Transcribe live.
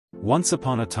Once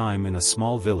upon a time in a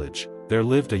small village, there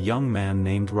lived a young man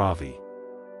named Ravi.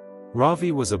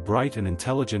 Ravi was a bright and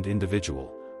intelligent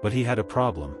individual, but he had a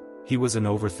problem: he was an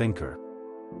overthinker.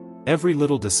 Every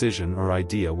little decision or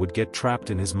idea would get trapped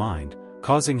in his mind,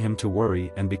 causing him to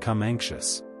worry and become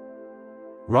anxious.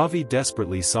 Ravi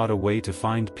desperately sought a way to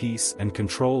find peace and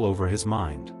control over his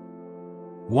mind.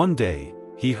 One day,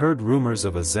 he heard rumors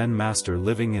of a Zen master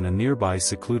living in a nearby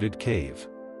secluded cave.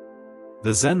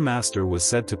 The Zen master was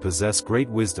said to possess great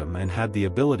wisdom and had the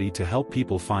ability to help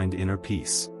people find inner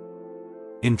peace.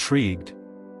 Intrigued,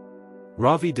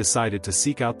 Ravi decided to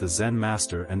seek out the Zen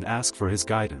master and ask for his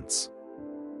guidance.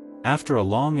 After a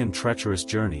long and treacherous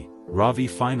journey, Ravi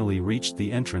finally reached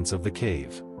the entrance of the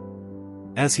cave.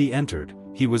 As he entered,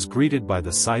 he was greeted by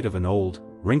the sight of an old,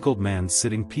 wrinkled man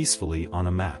sitting peacefully on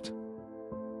a mat.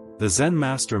 The Zen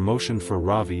master motioned for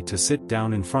Ravi to sit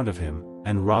down in front of him,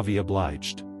 and Ravi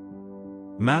obliged.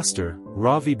 "Master,"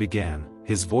 Ravi began,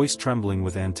 his voice trembling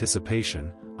with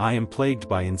anticipation, "I am plagued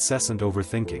by incessant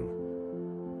overthinking.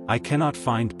 I cannot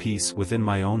find peace within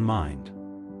my own mind.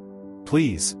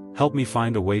 Please, help me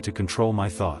find a way to control my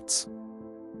thoughts."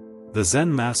 The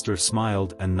Zen master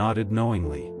smiled and nodded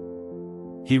knowingly.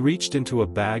 He reached into a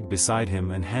bag beside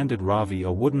him and handed Ravi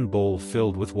a wooden bowl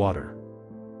filled with water.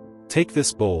 "Take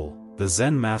this bowl," the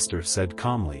Zen master said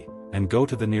calmly, "and go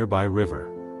to the nearby river.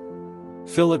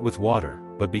 Fill it with water,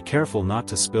 but be careful not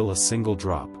to spill a single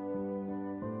drop."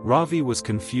 Ravi was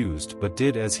confused but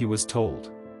did as he was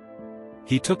told.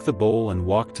 He took the bowl and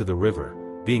walked to the river,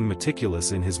 being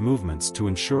meticulous in his movements to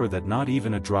ensure that not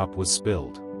even a drop was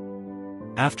spilled.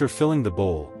 After filling the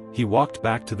bowl, he walked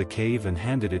back to the cave and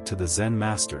handed it to the Zen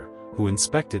master, who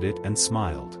inspected it and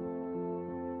smiled.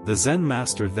 The Zen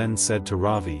master then said to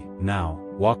Ravi, "Now,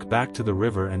 walk back to the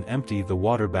river and empty the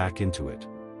water back into it.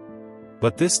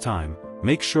 But this time,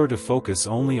 make sure to focus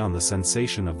only on the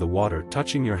sensation of the water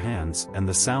touching your hands and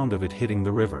the sound of it hitting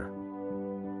the river.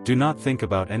 Do not think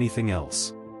about anything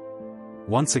else."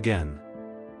 Once again,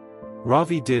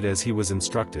 Ravi did as he was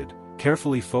instructed,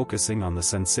 carefully focusing on the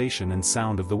sensation and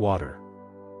sound of the water.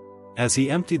 As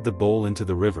he emptied the bowl into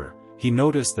the river, he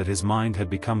noticed that his mind had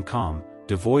become calm,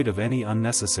 devoid of any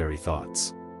unnecessary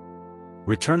thoughts.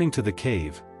 Returning to the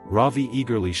cave, Ravi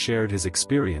eagerly shared his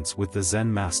experience with the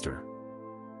Zen master.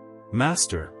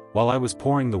 "Master, while I was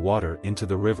pouring the water into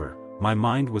the river, my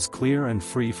mind was clear and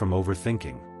free from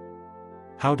overthinking.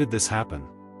 How did this happen?"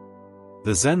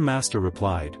 The Zen master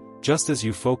replied, "Just as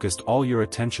you focused all your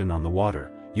attention on the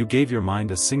water, you gave your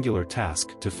mind a singular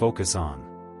task to focus on.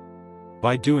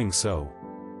 By doing so,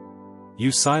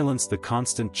 you silenced the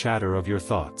constant chatter of your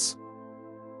thoughts.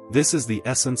 This is the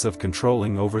essence of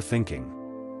controlling overthinking."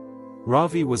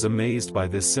 Ravi was amazed by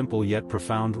this simple yet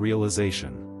profound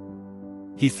realization.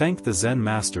 He thanked the Zen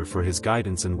master for his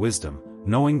guidance and wisdom,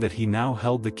 knowing that he now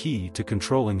held the key to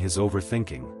controlling his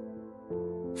overthinking.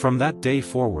 From that day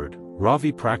forward,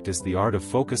 Ravi practiced the art of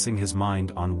focusing his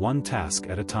mind on one task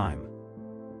at a time.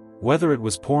 Whether it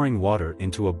was pouring water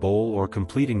into a bowl or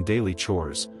completing daily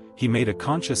chores, he made a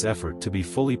conscious effort to be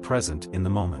fully present in the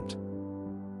moment.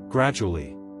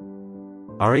 Gradually,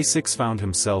 Ravi found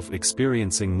himself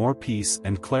experiencing more peace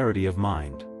and clarity of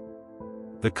mind.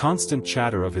 The constant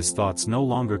chatter of his thoughts no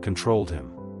longer controlled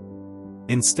him.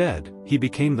 Instead, he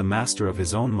became the master of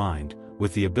his own mind,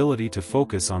 with the ability to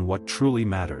focus on what truly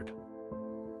mattered.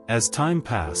 As time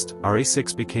passed,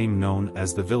 Ravi became known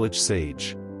as the village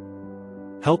sage,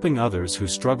 helping others who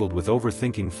struggled with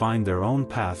overthinking find their own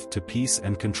path to peace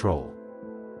and control.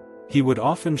 He would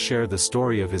often share the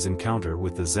story of his encounter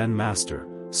with the Zen master,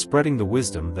 spreading the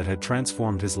wisdom that had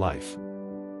transformed his life.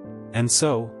 And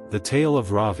so, the tale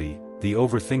of Ravi, the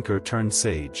overthinker turned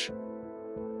sage,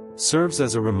 serves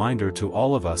as a reminder to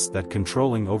all of us that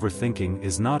controlling overthinking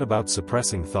is not about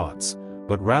suppressing thoughts,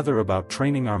 but rather about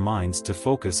training our minds to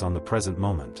focus on the present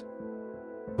moment.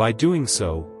 By doing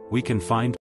so, we can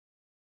find